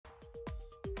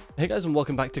Hey guys, and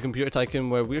welcome back to Computer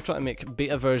Tycoon, where we're trying to make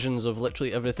beta versions of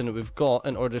literally everything that we've got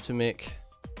in order to make...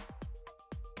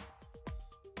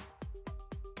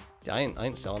 Yeah, I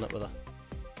ain't selling it with a...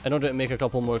 In order to make a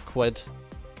couple more quid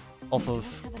off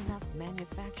of... Don't have enough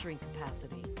manufacturing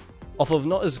capacity. Off of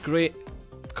not as great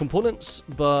components,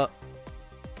 but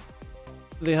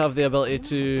they have the ability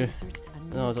to...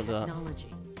 No, don't do that.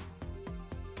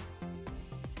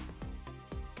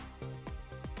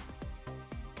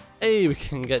 Hey, we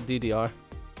can get DDR.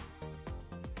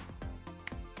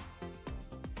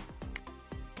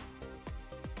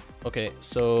 Okay,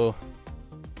 so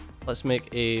let's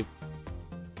make a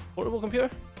portable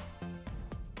computer.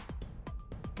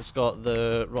 It's got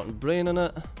the rotten brain in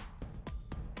it,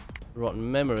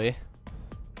 rotten memory,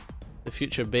 the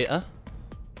future beta,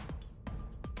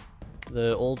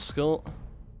 the old school,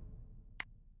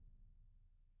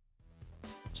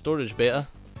 storage beta,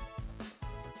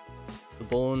 the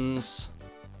bones,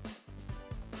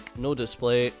 no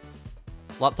display,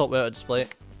 laptop without display.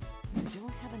 You don't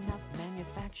have enough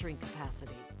manufacturing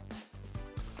capacity.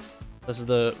 This is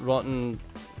the rotten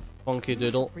funky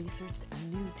doodle. Researched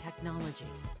a new technology.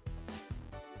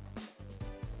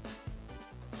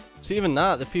 See, even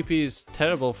that, the PP is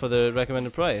terrible for the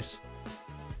recommended price.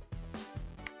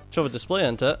 Shove a display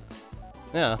into it.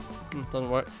 Yeah,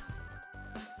 doesn't work.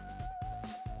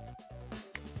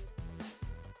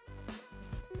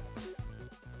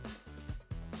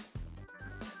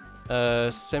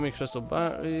 Semi-crystal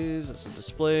batteries, it's a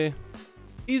display.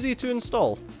 Easy to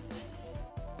install.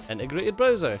 Integrated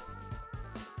browser.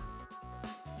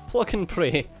 Plug and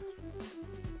pray.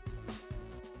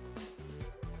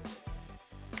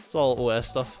 It's all OS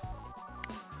stuff.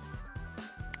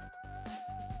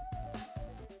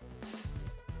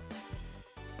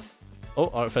 Oh,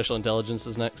 artificial intelligence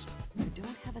is next. You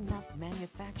don't have enough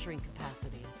manufacturing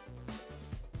capacity.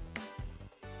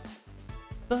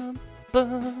 Bum,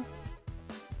 bum.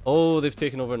 Oh, they've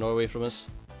taken over Norway from us.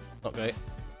 Not great.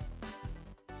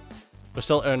 We're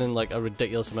still earning like a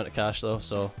ridiculous amount of cash though,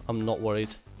 so I'm not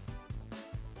worried.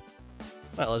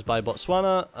 Right, let's buy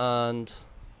Botswana and...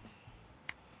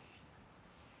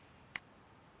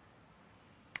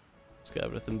 let's get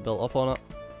everything built up on it.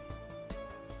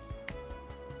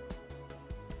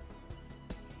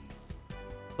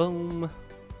 Boom.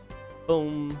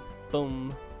 Boom.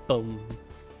 Boom. Boom.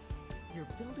 Your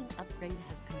building upgrade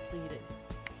has completed.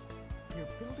 Your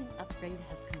building upgrade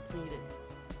has completed.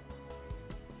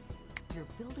 Your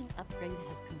building upgrade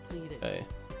has completed. Okay.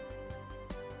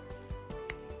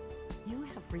 You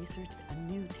have researched a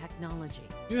new technology.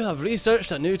 You have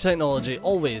researched a new technology.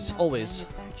 Always, always.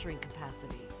 Manufacturing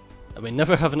capacity. And we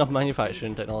never have enough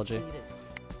manufacturing technology. Completed.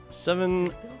 7.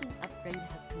 Your building upgrade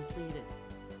has completed.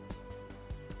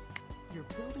 Your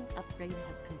building upgrade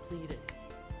has completed.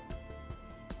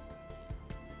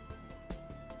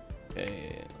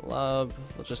 Okay, lab,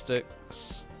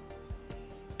 logistics.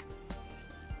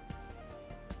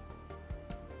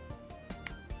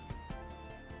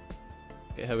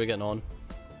 Okay, how are we getting on?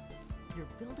 Your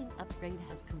building upgrade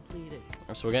has completed.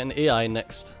 So we're getting AI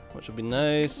next, which would be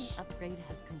nice. Building upgrade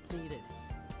has completed.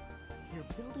 Your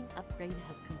building upgrade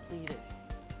has completed.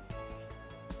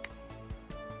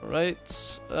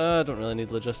 Right, I don't really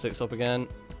need logistics up again.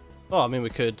 Oh, I mean we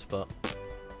could, but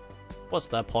what's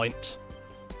the point?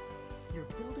 Your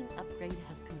building upgrade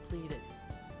has completed.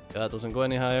 Yeah, that doesn't go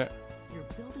any higher. Your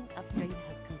building upgrade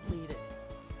has completed.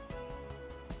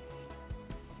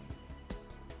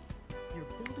 Your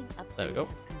building upgrade There we go.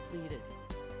 has completed.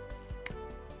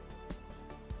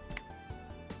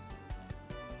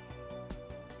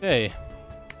 Okay.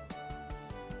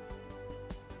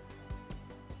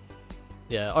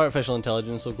 Yeah, artificial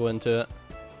intelligence will go into it.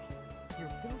 Your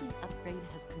building upgrade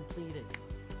has completed.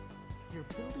 Your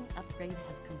building upgrade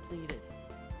has completed.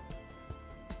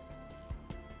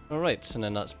 Alright, and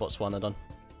then that's Botswana done.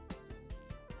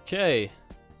 Okay.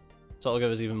 So that'll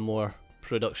give us even more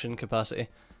production capacity.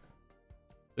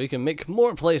 We can make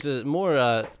more places,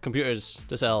 more computers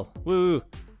to sell. Woo!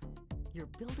 Your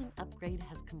building upgrade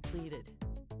has completed.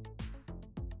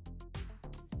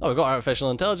 Oh, we got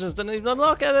artificial intelligence, didn't even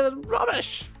unlock it.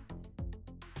 Rubbish!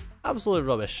 Absolute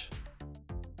rubbish.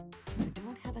 You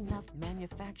don't have enough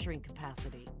manufacturing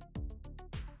capacity.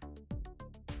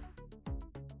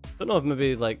 Don't know if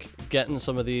maybe like getting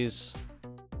some of these.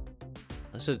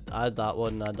 I should add that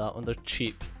one, add that one. They're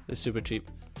cheap. They're super cheap.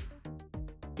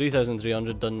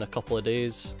 3,300 done in a couple of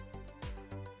days.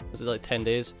 Was it like 10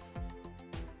 days?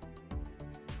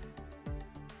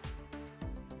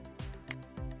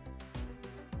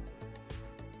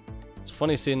 It's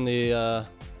funny seeing the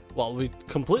well, we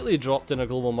completely dropped in our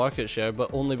global market share,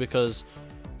 but only because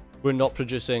we're not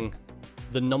producing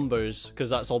the numbers, because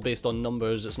that's all based on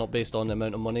numbers, it's not based on the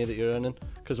amount of money that you're earning,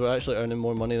 because we're actually earning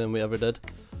more money than we ever did.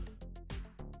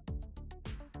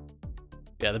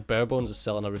 Yeah, the bare bones is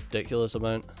selling a ridiculous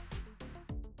amount.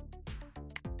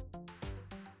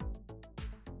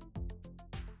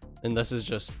 And this is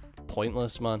just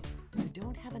pointless, man. You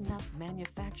don't have enough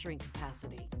manufacturing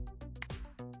capacity.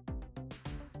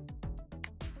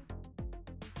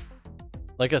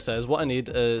 Like I says, what I need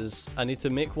is, I need to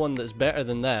make one that's better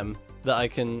than them, that I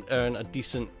can earn a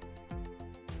decent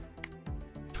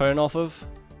turn off of.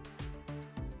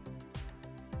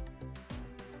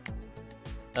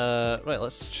 Right,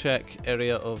 let's check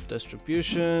area of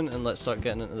distribution, and let's start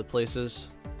getting into the places.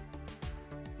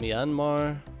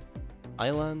 Myanmar,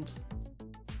 Thailand.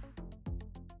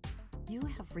 You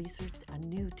have researched a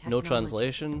new technology. No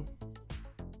translation.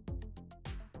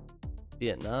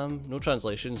 Vietnam. No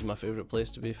translation is my favorite place,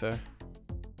 to be fair.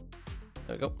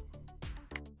 There we go.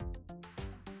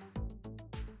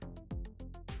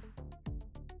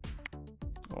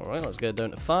 Alright, let's get it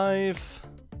down to 5.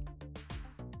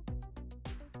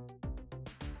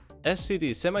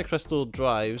 SCD, semi-crystal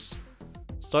drives.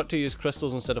 Start to use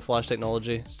crystals instead of flash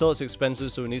technology. Still it's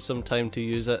expensive, so we need some time to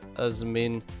use it as the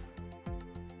main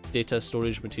data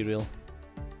storage material.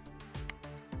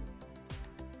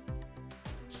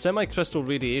 Semi-crystal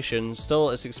radiation,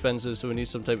 still it's expensive, so we need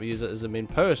some time to use it as the main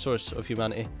power source of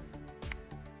humanity.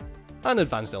 And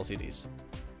advanced LCDs.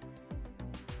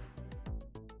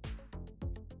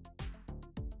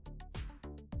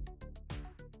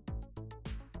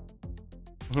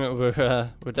 We're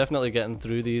definitely getting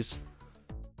through these.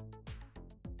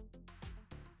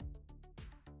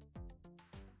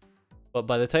 But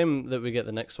by the time that we get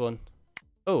the next one...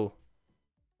 Oh.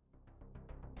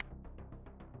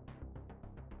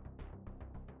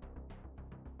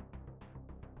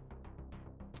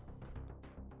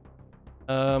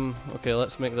 Okay,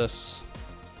 let's make this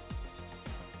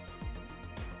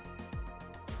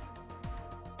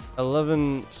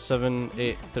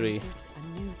 11783. A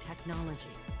new technology.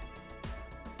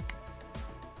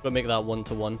 We'll make that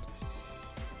 1-to-1.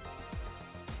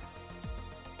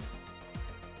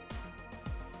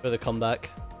 For the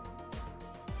comeback.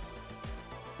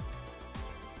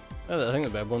 I think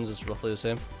the bare bones is roughly the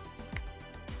same.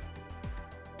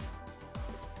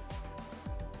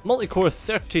 Multi-core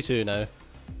 32 now.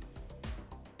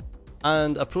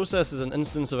 And a process is an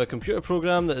instance of a computer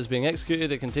program that is being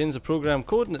executed. It contains a program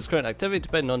code and its current activity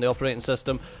depending on the operating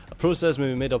system. A process may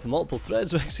be made up of multiple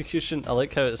threads of execution. I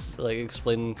like how it's like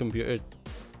explaining computer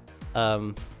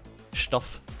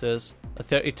stuff to us. A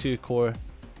 32 core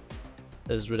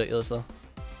is ridiculous though.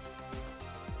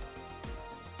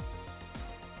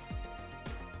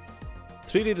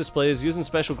 "3D displays, using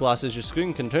special glasses, your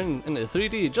screen can turn into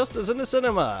 3D just as in the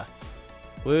cinema."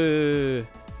 Woo!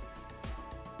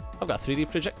 I've got a 3D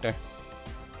projector.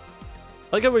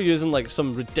 I like how we're using like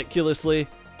some ridiculously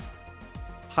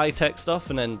high-tech stuff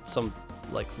and then some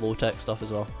like low-tech stuff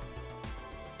as well.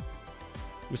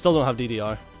 We still don't have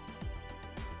DDR.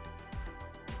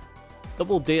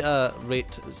 Double data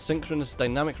rate synchronous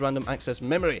dynamic random access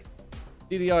memory.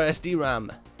 DDR SD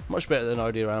RAM. Much better than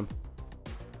RDRAM.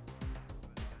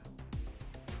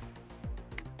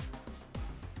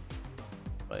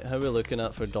 Right, how are we looking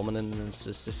at for dominant and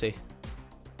Sissy?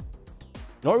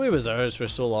 Norway was ours for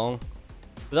so long.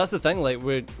 But that's the thing, like,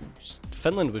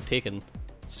 Finland we've taken.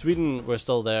 Sweden, we're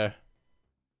still there.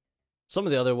 Some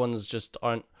of the other ones just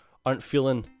aren't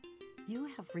feeling. You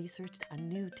have researched a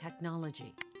new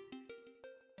technology.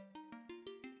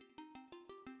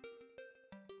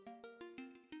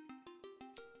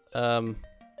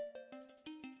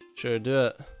 Sure, do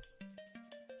it.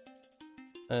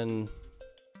 In, I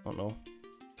don't know,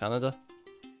 Canada?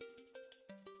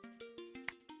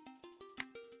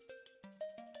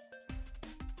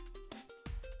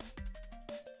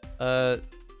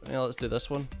 Yeah, let's do this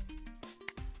one.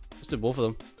 Let's do both of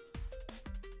them.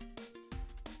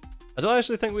 I don't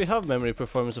actually think we have memory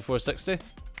performance of 460.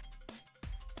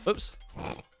 Oops.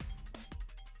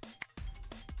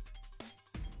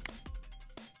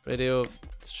 Radio,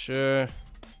 sure.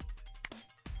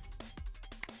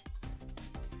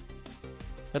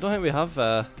 I don't think we have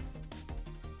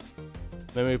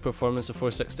memory performance of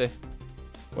 460.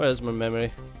 Where is my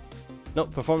memory? No,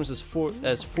 performance is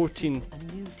 14. A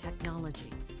new technology.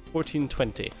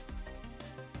 1420.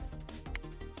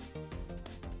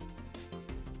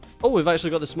 Oh, we've actually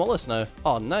got the smallest now.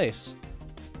 Oh, nice.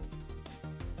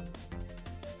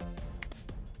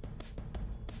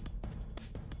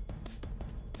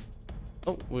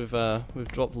 Oh, we've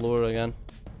dropped lower again.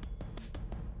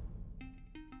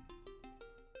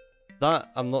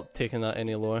 That, I'm not taking that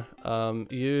any lower.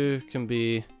 You can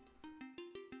be...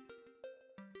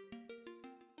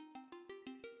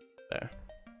 there.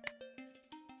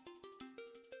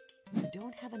 You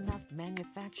don't have enough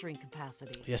manufacturing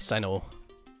capacity. Yes, I know.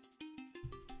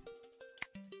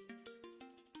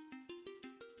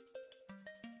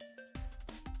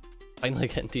 Finally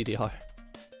getting DDR.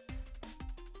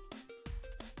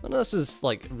 None of this is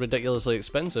like ridiculously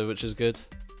expensive, which is good.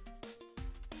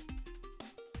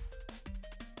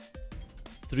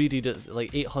 3D to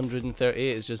like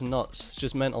 838 is just nuts. It's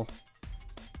just mental.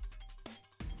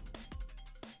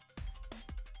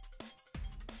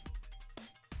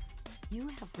 You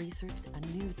have researched a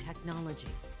new technology.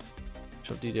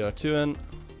 Shove DDR2 in.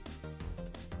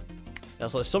 Yeah,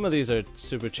 so like some of these are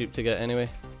super cheap to get anyway.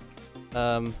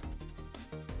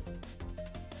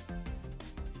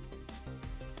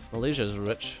 Malaysia's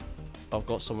rich. I've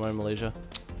got somewhere in Malaysia.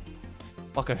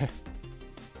 Fucker.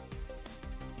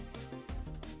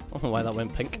 I don't know why that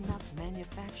went pink. Enough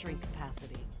manufacturing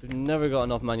capacity. We've never got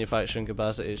enough manufacturing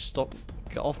capacity. Stop.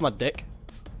 Get off my dick.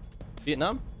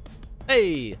 Vietnam?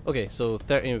 Hey! Okay, so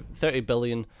 30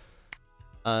 billion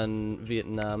and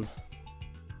Vietnam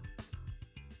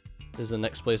is the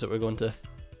next place that we're going to.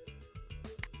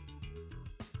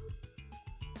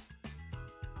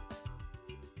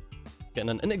 Getting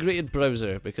an integrated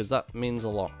browser because that means a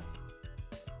lot.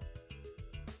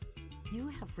 You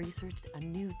have researched a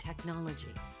new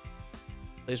technology.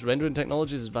 These rendering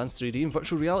technologies, advanced 3D and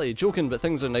virtual reality. Joking, but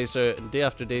things are nicer, and day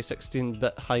after day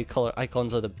 16-bit high color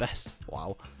icons are the best.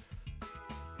 Wow.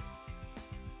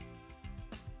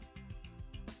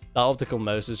 That optical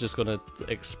mouse is just gonna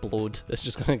explode. It's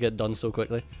just gonna get done so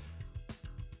quickly.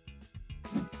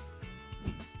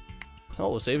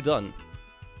 Oh, save done.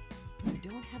 You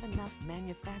don't have enough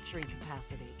manufacturing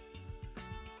capacity.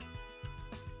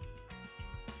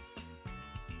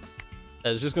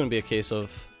 It's just gonna be a case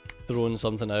of throwing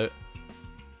something out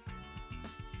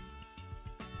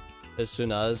as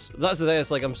soon as. That's the thing.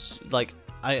 It's like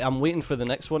I'm waiting for the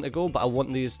next one to go, but I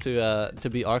want these to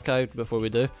be archived before we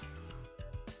do.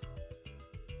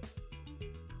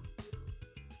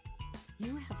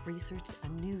 You have researched a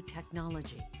new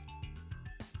technology.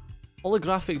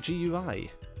 Holographic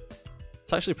GUI.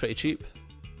 It's actually pretty cheap.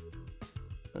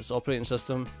 It's operating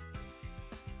system.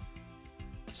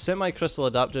 Semi-crystal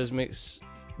adapters makes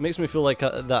me feel like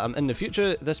that I'm in the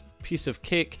future. This piece of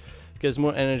cake gives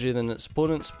more energy than its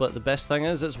opponents, but the best thing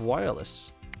is it's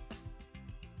wireless.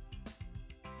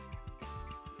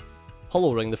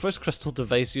 HoloRing, the first crystal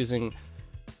device using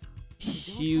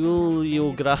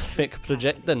heliographic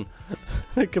projecting.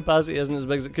 The capacity isn't as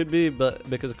big as it could be, but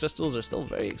because crystals are still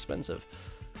very expensive.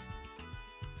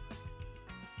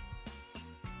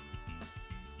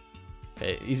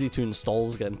 Okay, easy to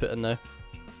install's getting put in now.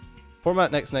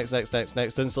 Format, next.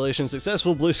 Installation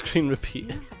successful, blue screen, repeat.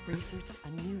 You have researched a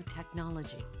new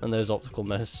technology. And there's optical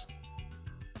mouse.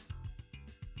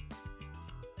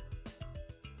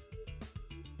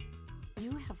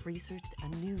 You have researched a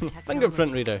new technology.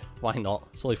 Fingerprint reader. Why not?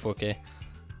 It's only 4K.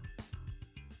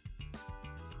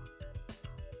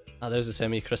 Ah, there's the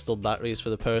semi-crystal batteries for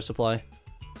the power supply.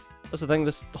 That's the thing,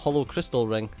 this hollow crystal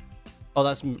ring. Oh,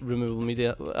 that's removable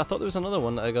media. I thought there was another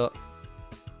one that I got.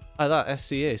 Ah, that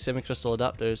SCA, semi-crystal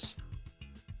adapters.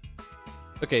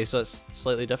 Okay, so it's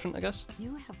slightly different, I guess.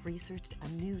 You have researched a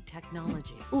new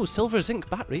technology. Ooh, silver zinc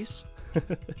batteries.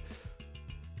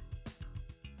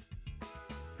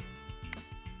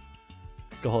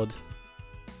 God.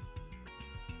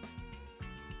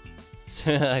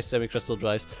 Semi-crystal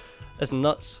drives. It's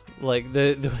nuts. Like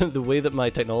the way that my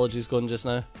technology's going just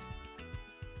now.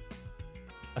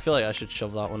 I feel like I should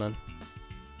shove that one in,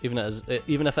 even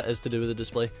if it is to do with the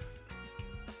display.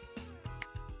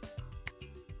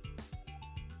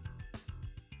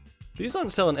 These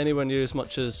aren't selling anywhere near as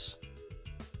much as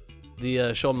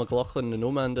the Sean McLaughlin the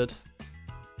No Man did.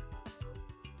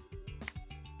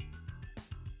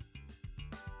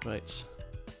 Right.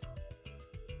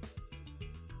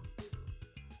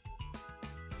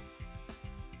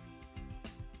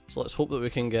 So let's hope that we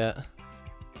can get...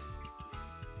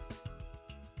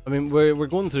 I mean, we're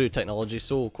going through technology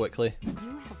so quickly.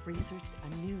 You have researched a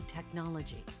new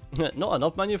technology. Not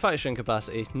enough manufacturing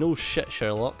capacity. No shit,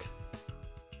 Sherlock.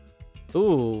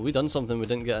 Ooh, we done something, we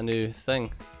didn't get a new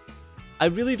thing. I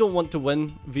really don't want to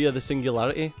win via the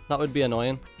singularity. That would be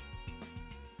annoying.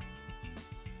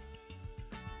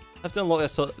 I have to unlock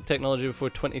this technology before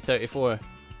 2034.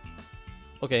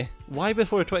 Okay, why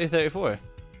before 2034?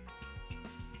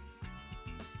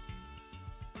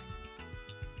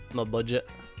 My budget.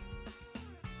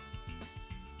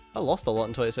 I lost a lot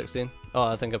in 2016. Oh,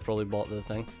 I think I probably bought the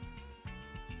thing.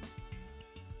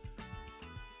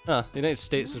 Ah, the United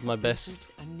States You is my have best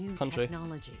researched a new country.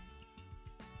 technology.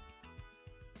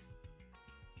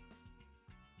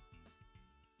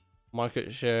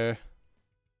 Market share.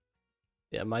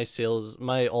 Yeah, my sales,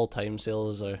 my all-time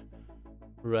sales are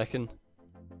reckon.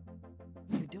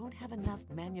 You don't have enough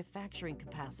manufacturing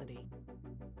capacity.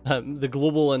 The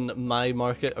global and my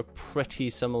market are pretty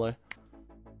similar.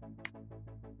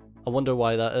 I wonder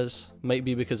why that is. Might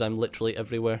be because I'm literally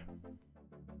everywhere.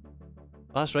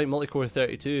 Oh, that's right, multi-core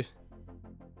 32.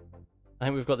 I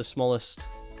think we've got the smallest.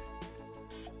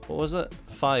 What was it?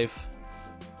 5.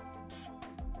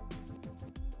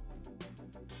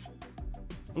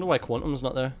 I wonder why Quantum's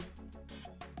not there.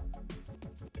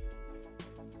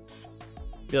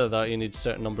 Either that, you need a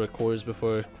certain number of cores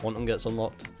before Quantum gets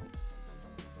unlocked.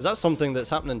 Is that something that's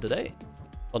happening today?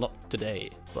 Well, not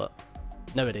today, but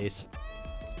nowadays.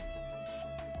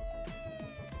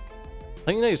 I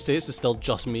think United States is still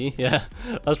just me, yeah.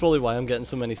 That's probably why I'm getting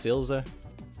so many sales there.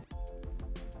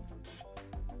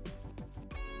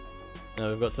 Now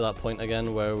we've got to that point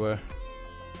again where we're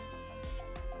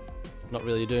not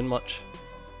really doing much.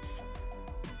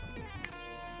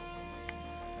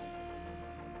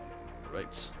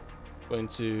 Right, going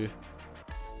to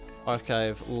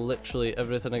archive literally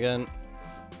everything again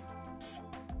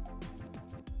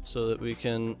so that we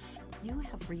can You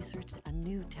have researched a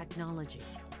new technology.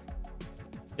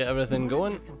 get everything One of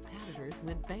going. your competitors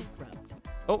went bankrupt.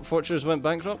 Oh, Fortures went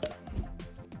bankrupt.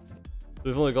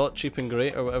 We've only got Cheap and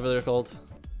Great or whatever they're called.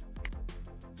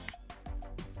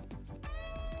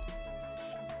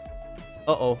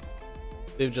 Uh-oh.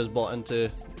 They've just bought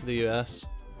into the US.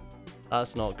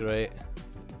 That's not great.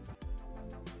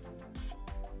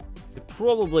 They're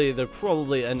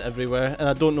probably in everywhere, and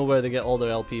I don't know where they get all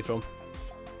their LP from.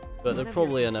 But One they're of your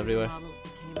probably in computer everywhere. models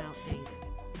became outdated.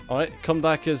 Alright,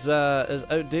 comeback is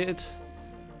outdated.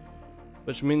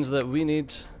 Which means that we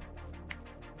need...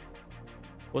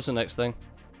 What's the next thing?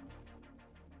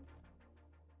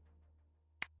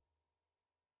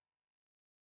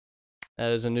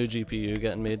 There's a new GPU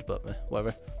getting made, but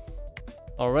whatever.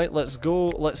 Alright, let's go.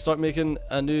 Let's start making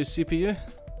a new CPU.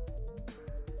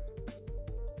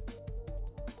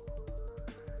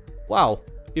 Wow.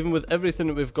 Even with everything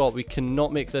that we've got, we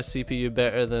cannot make this CPU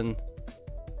better than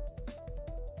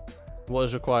what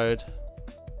is required.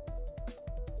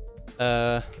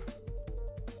 The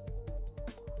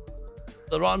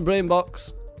rotten brain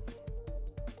box.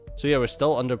 So yeah, we're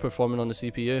still underperforming on the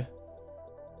CPU.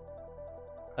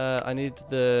 I need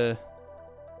you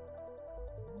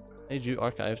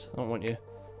archived. I don't want you.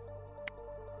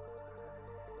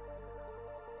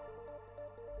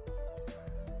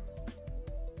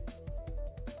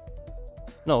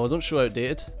 No, don't show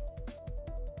outdated.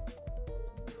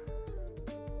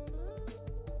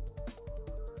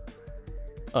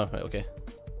 Oh, right, okay.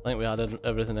 I think we added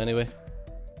everything anyway.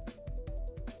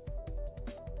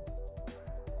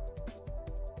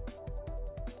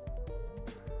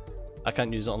 I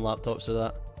can't use it on laptops, so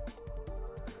that.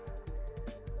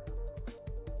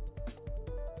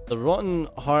 The rotten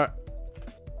heart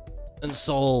and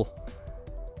soul.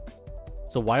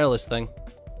 It's a wireless thing.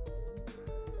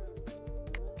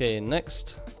 Okay,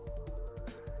 next.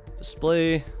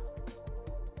 Display.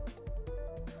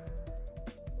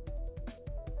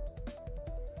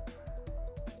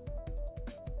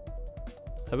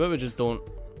 How about we just don't...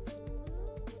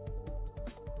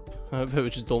 How about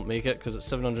we just don't make it, because it's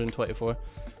 724.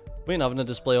 We ain't having a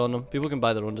display on them. People can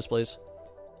buy their own displays.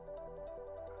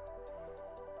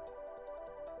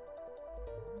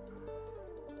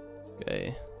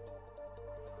 Okay.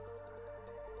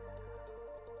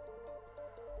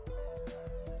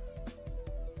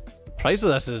 The price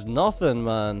of this is nothing,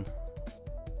 man.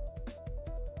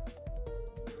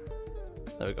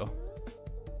 There we go.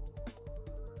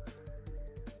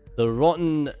 The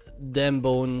rotten dem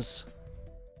bones.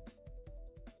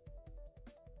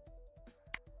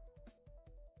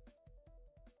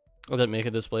 I didn't make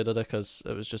a display, did I? Because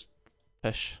it was just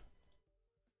pish.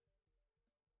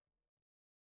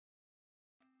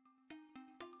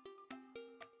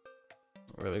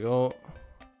 There we go.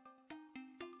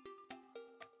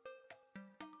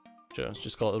 Sure, let's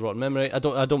just call it the rotten memory. I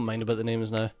don't mind about the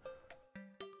names now.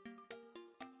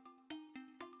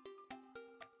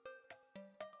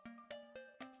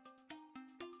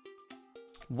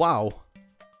 Wow.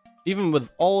 Even with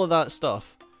all of that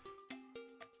stuff,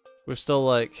 we're still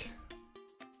like...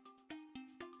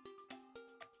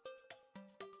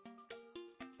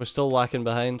 We're still lacking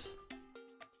behind.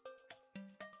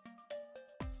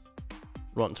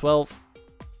 Rotten 12.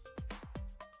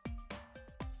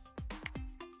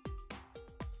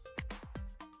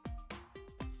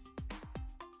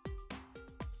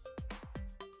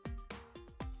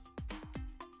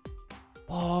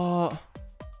 What?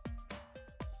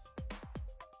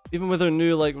 Even with their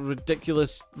new, like,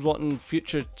 ridiculous, rotten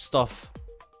future stuff.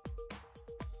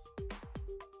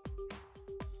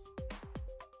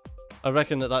 I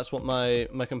reckon that's what my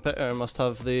computer must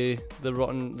have, the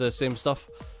same stuff.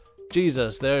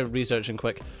 Jesus, they're researching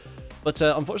quick. But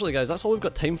unfortunately, guys, that's all we've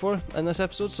got time for in this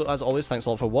episode. So as always, thanks a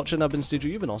lot for watching. I've been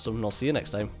Studio, you've been awesome, and I'll see you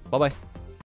next time. Bye bye.